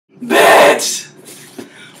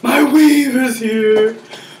bitch! My weave is here.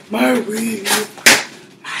 My weave.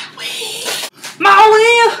 My weave. My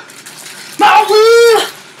weave. My weave.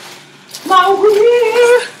 My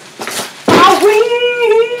weave. My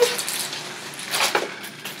weave.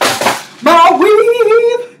 My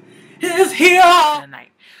weave is here.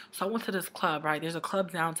 Night. So I went to this club, right? There's a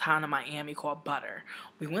club downtown in Miami called Butter.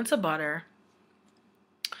 We went to Butter.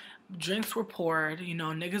 Drinks were poured, you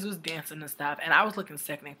know, niggas was dancing and stuff, and I was looking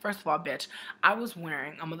sickening. First of all, bitch, I was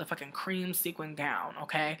wearing a motherfucking cream sequin gown,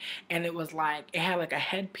 okay? And it was like, it had like a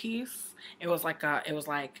headpiece. It was like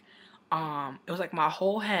my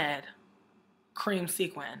whole head cream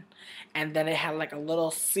sequin. And then it had like a little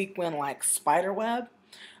sequin like spider web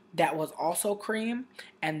that was also cream.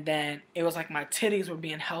 And then it was like my titties were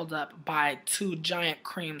being held up by two giant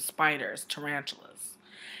cream spiders, tarantulas.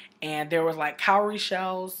 And there was like cowrie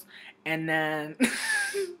shells, and then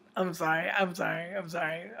I'm sorry.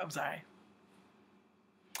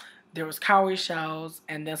 There was cowrie shells,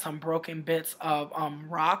 and then some broken bits of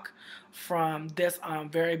rock from this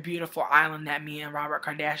very beautiful island that me and Robert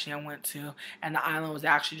Kardashian went to, and the island was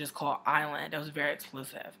actually just called Island. It was very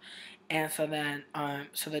exclusive. And so then,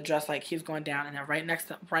 so the dress like keeps going down, and then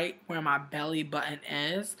right where my belly button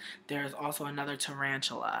is, there's also another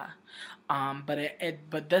tarantula.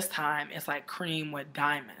 But this time it's like cream with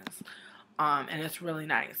diamonds, and it's really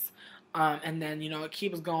nice. And then, you know, it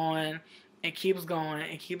keeps going,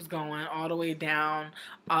 all the way down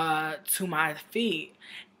to my feet,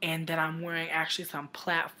 and then I'm wearing actually some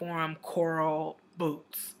platform coral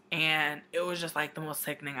boots. And it was just like the most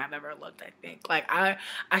sickening I've ever looked, I think. Like, I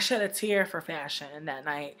shed a tear for fashion that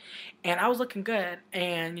night. And I was looking good.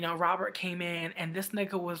 And, you know, Robert came in, and this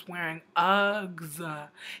nigga was wearing Uggs.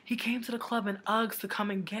 He came to the club in Uggs to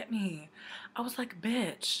come and get me. I was like,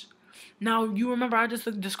 bitch. Now, you remember I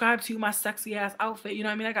just described to you my sexy ass outfit. You know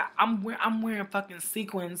what I mean? I'm wearing fucking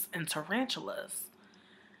sequins and tarantulas.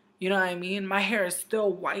 You know what I mean? My hair is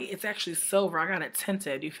still white. It's actually silver. I got it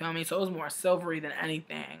tinted, you feel me? So it was more silvery than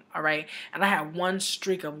anything, all right? And I had one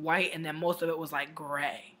streak of white, and then most of it was like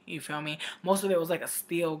gray, you feel me? Most of it was like a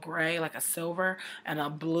steel gray, like a silver, and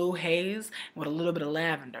a blue haze with a little bit of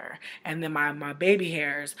lavender. And then my baby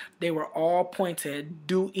hairs, they were all pointed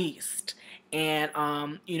due east. And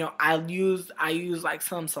you know, I used like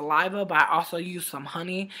some saliva, but I also used some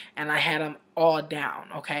honey, and I had them all down,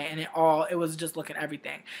 okay? And it was just looking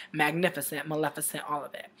everything magnificent, maleficent, all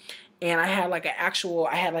of it. And I had like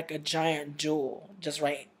a giant jewel just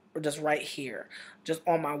right here, just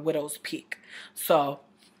on my widow's peak. So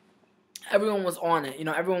everyone was on it, you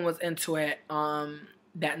know, everyone was into it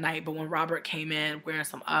that night. But when Robert came in wearing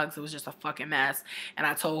some Uggs, it was just a fucking mess. And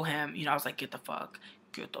I told him, you know, I was like, get the fuck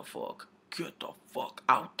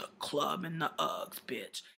out the club in the Uggs,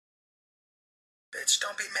 bitch. Bitch,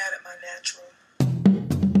 don't be mad at my natural.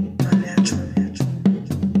 My natural.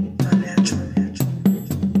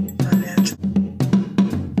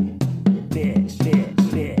 Bitch.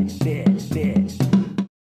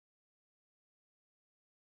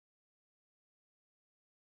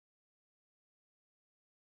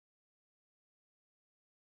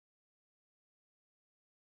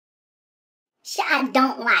 Shit I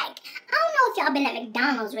don't like. I don't know if y'all been at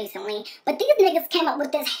McDonald's recently, but these niggas came up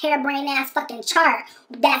with this harebrained ass fucking chart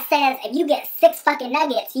that says if you get 6 fucking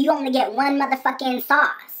nuggets, you only get 1 motherfucking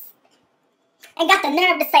sauce. And got the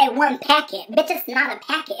nerve to say 1 packet. Bitch, it's not a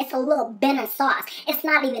packet. It's a little bin of sauce. It's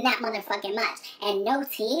not even that motherfucking much. And no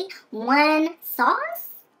tea, 1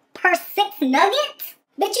 sauce per 6 nuggets?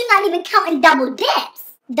 Bitch, you're not even counting double dips.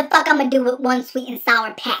 The fuck I'ma do with 1 sweet and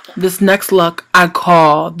sour packet? This next look I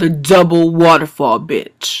call the double waterfall,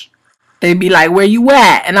 bitch. They be like, where you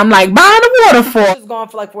at? And I'm like, by the waterfall. It's gone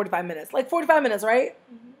for like 45 minutes. Like 45 minutes, right?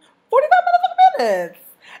 45 minutes.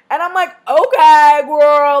 And I'm like, okay,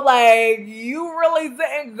 girl, like, you really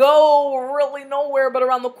didn't go really nowhere but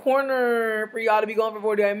around the corner for y'all to be going for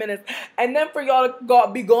 45 minutes. And then for y'all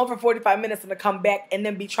to be going for 45 minutes and to come back and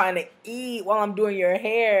then be trying to eat while I'm doing your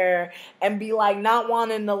hair and be like not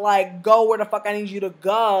wanting to like go where the fuck I need you to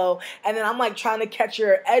go. And then I'm like trying to catch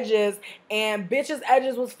your edges, and bitch's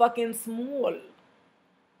edges was fucking small.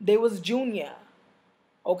 They was junior,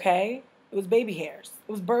 okay? It was baby hairs.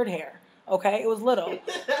 It was bird hair. Okay, it was little.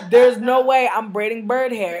 There's no way I'm braiding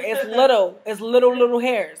bird hair. It's little. It's little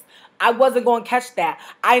hairs. I wasn't going to catch that.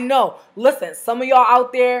 I know. Listen, some of y'all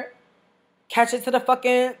out there, catch it to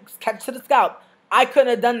the scalp. I couldn't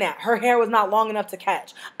have done that. Her hair was not long enough to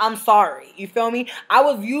catch. I'm sorry. You feel me? I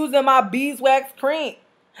was using my beeswax cream.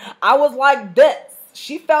 I was like this.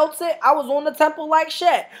 She felt it. I was on the temple like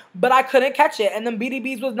shit. But I couldn't catch it. And them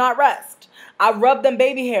BDBs was not rest. I rubbed them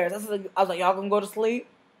baby hairs. I was like, y'all gonna go to sleep?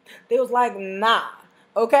 They was like, nah.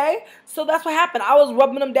 Okay? So that's what happened. I was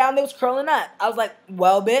rubbing them down. They was curling up. I was like,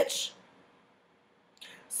 well, bitch.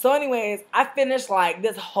 So anyways, I finished like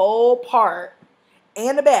this whole part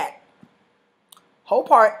and the back. Whole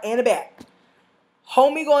part and the back.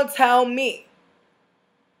 Homie gonna tell me,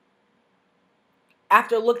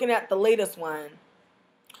 after looking at the latest one,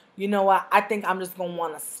 you know what? I think I'm just gonna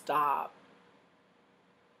wanna stop.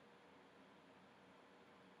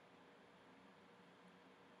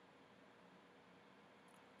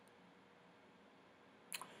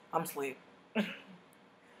 I'm asleep.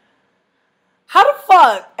 How the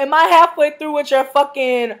fuck am I halfway through with your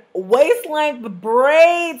fucking waist-length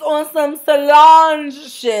braids on some Solange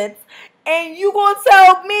shit, and you gonna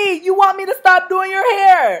tell me you want me to stop doing your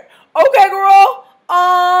hair? Okay, girl.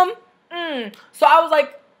 So I was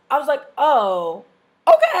like, oh,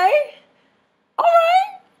 okay, all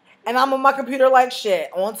right. And I'm on my computer like shit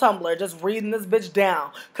on Tumblr, just reading this bitch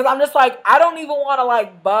down. Cause I'm just like, I don't even want to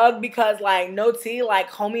like bug because like no tea, like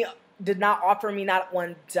homie did not offer me not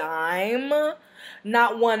one dime,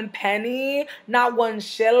 not one penny, not one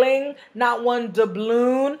shilling, not one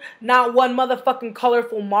doubloon, not one motherfucking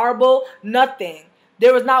colorful marble, nothing.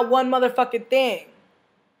 There was not one motherfucking thing.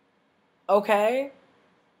 Okay?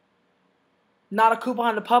 Not a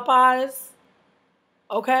coupon to Popeyes.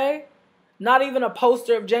 Okay? Not even a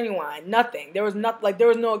poster of Genuine. Nothing. There was nothing. Like there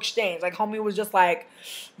was no exchange. Like homie was just like,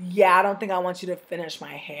 yeah, I don't think I want you to finish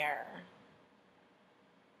my hair.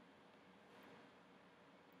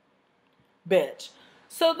 Bitch.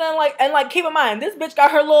 So then like, and like keep in mind, this bitch got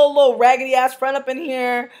her little raggedy ass friend up in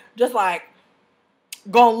here, just like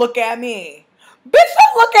gonna look at me. Bitch,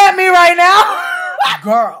 don't look at me right now.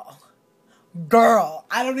 Girl,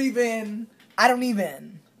 I don't even right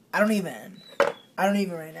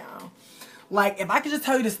now. Like, if I could just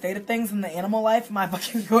tell you the state of things in the animal life in my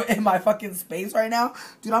fucking space right now,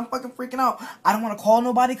 dude, I'm fucking freaking out. I don't want to call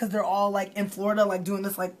nobody because they're all like in Florida, like doing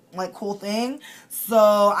this like cool thing. So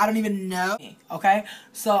I don't even know. Okay,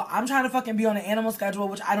 so I'm trying to fucking be on an animal schedule,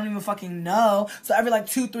 which I don't even fucking know. So every like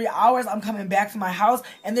 2-3 hours, I'm coming back to my house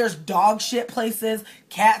and there's dog shit places,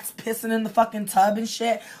 cats pissing in the fucking tub and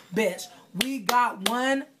shit, bitch. We got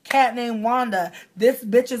one cat named Wanda. This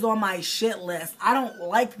bitch is on my shit list. I don't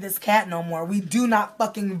like this cat no more. We do not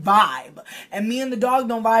fucking vibe. And me and the dog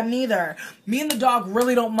don't vibe neither. Me and the dog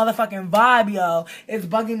really don't motherfucking vibe, yo. It's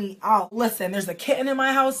bugging me out. Listen, there's a kitten in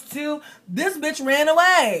my house too. This bitch ran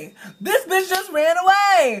away. This bitch just ran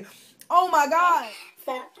away. Oh my god.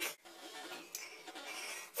 So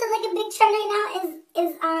like a big trend right now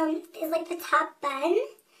is like the top bun.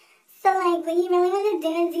 So, like, what you really want to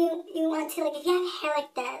do is you want to, like, if you have hair like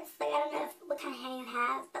this, like, I don't know what kind of hair you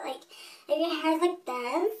have, but, like, if your hair is like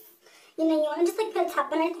this, you know, you want to just, like, put a top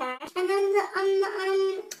bun right there. And then on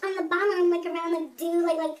the bottom, like, around, like,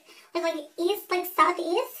 like, east, like,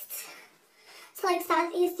 southeast. So, like,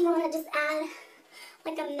 southeast, you want to just add,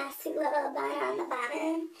 like, a messy little bun on the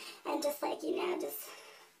bottom. And just, like, you know, just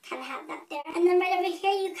kind of have that there. And then right over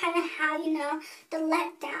here, you kind of have, you know, the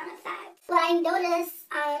letdown effect. What I noticed,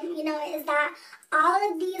 you know, is that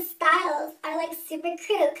all of these styles are, like, super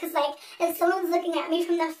cute. Because, like, if someone's looking at me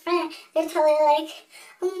from the front, they're totally like,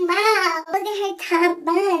 wow, look at her top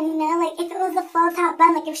bun, you know? Like, if it was a full top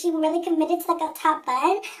bun, like, if she really committed to, like, a top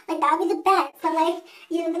bun, like, that would be the best. But, like,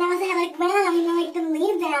 you know, then I was like, wow, you know, like, the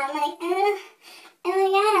leave down, like, oh my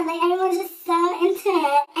god, like everyone's just so into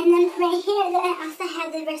it. And then right here, then I also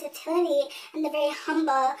have the versatility and the very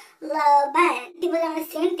humble, low bun. People don't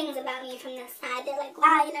assume things about me from this side. They're like,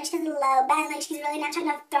 wow, you know, she has a low bun, like she's really not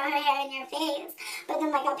trying to throw her hair in your face. But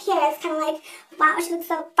then like up here, it's kind of like, wow, she looks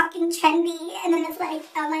so fucking trendy. And then it's like,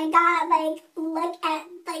 oh my god, like look at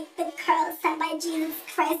like the curls set by Jesus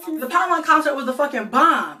Christ. The Power One concert was the fucking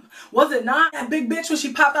bomb. Was it not? That big bitch when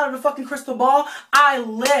she popped out of the fucking crystal ball, I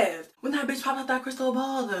lived. When that bitch popped out that crystal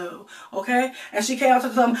ball though, okay? And she came out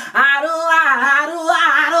to some you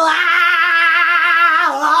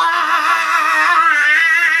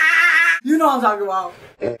know what I'm talking about.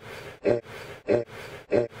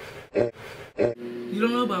 You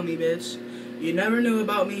don't know about me, bitch. You never knew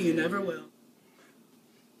about me, you never will.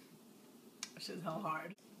 This shit's hell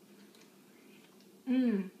hard.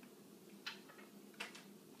 Oh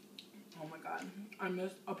my god. I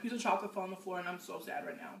missed a piece of chocolate fell on the floor and I'm so sad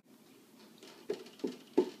right now.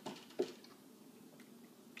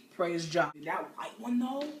 Praise God. That white one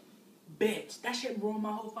though, bitch, that shit ruined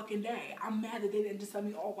my whole fucking day. I'm mad that they didn't just send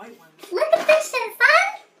me all white ones. Look at this shit, son.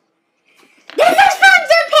 This is from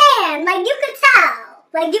Japan. Like you could tell.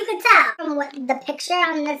 Like you could tell from what the picture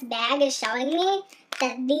on this bag is showing me.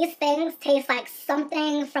 that these things taste like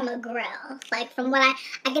something from a grill. Like, from what I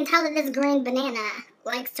can tell that this green banana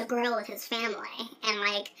likes to grill with his family. And,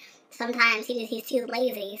 like, sometimes he's too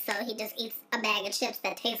lazy, so he just eats a bag of chips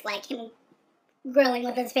that taste like him grilling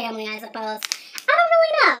with his family, I suppose. I don't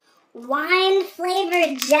really know.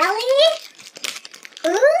 Wine-flavored jelly? Ooh,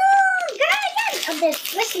 girl, yes! Oh, they're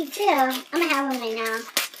squishy, too. I'm gonna have one right now.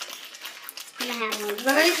 I'm gonna have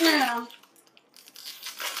one right now.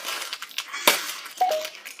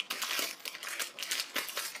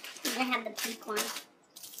 I'm gonna have the pink one.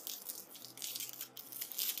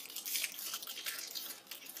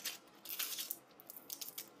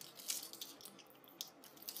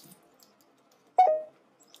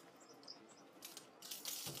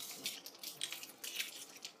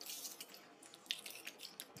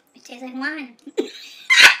 It tastes like wine.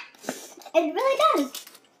 It really does.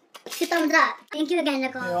 2 thumbs up. Thank you again,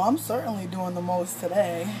 Nicole. Yo, I'm certainly doing the most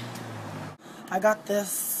today. I got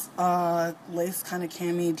this lace kind of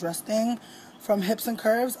cami dress thing from Hips and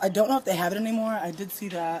Curves. I don't know if they have it anymore. I did see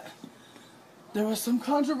that there was some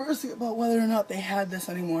controversy about whether or not they had this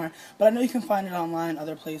anymore. But I know you can find it online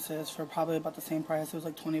other places for probably about the same price. It was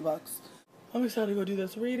like 20 bucks. I'm excited to go do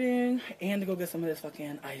this reading and to go get some of this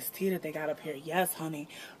fucking iced tea that they got up here. Yes, honey.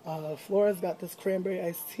 Flora's got this cranberry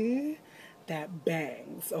iced tea that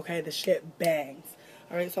bangs. Okay, the shit bangs.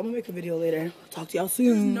 Alright, so I'm gonna make a video later. Talk to y'all soon.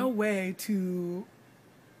 There's no way to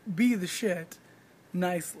be the shit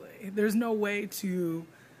nicely. There's no way to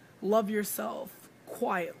love yourself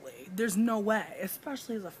quietly. There's no way,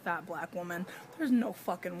 especially as a fat black woman. There's no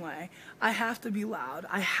fucking way. I have to be loud.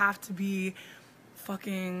 I have to be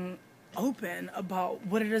fucking open about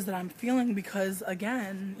what it is that I'm feeling because,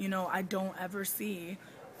 again, you know, I don't ever see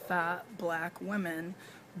fat black women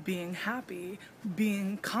being happy,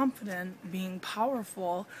 being confident, being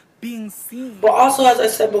powerful, being seen. But also, as I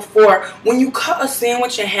said before, when you cut a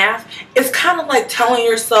sandwich in half, it's kind of like telling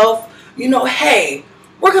yourself, you know, hey,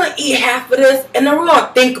 we're going to eat half of this and then we're going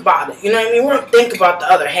to think about it. You know what I mean? We're going to think about the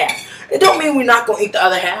other half. It don't mean we're not going to eat the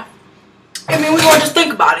other half. I mean, we're going to just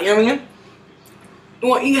think about it. You know what I mean? You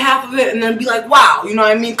want to eat half of it and then be like, wow, you know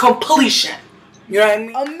what I mean? Completion. You know what I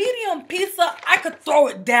mean? A medium pizza, I could throw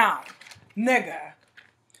it down. Nigga.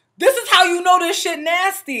 This is how you know this shit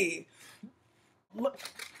nasty.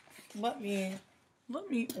 Let me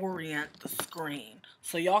orient the screen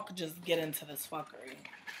so y'all could just get into this fuckery.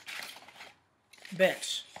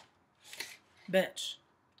 Bitch.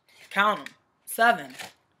 Count them. 7.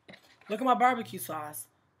 Look at my barbecue sauce.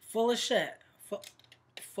 Full of shit.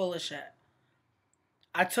 Full of shit.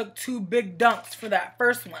 I took 2 big dumps for that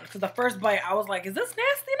first one. Because the first bite, I was like, is this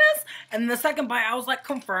nastiness? And the second bite, I was like,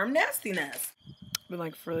 confirmed nastiness. Been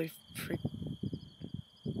like really freak.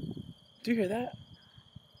 Do you hear that?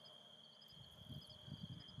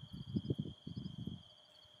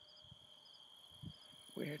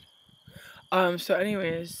 Weird. So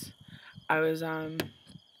anyways, I was, I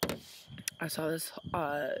saw this,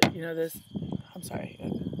 you know, this, I'm sorry.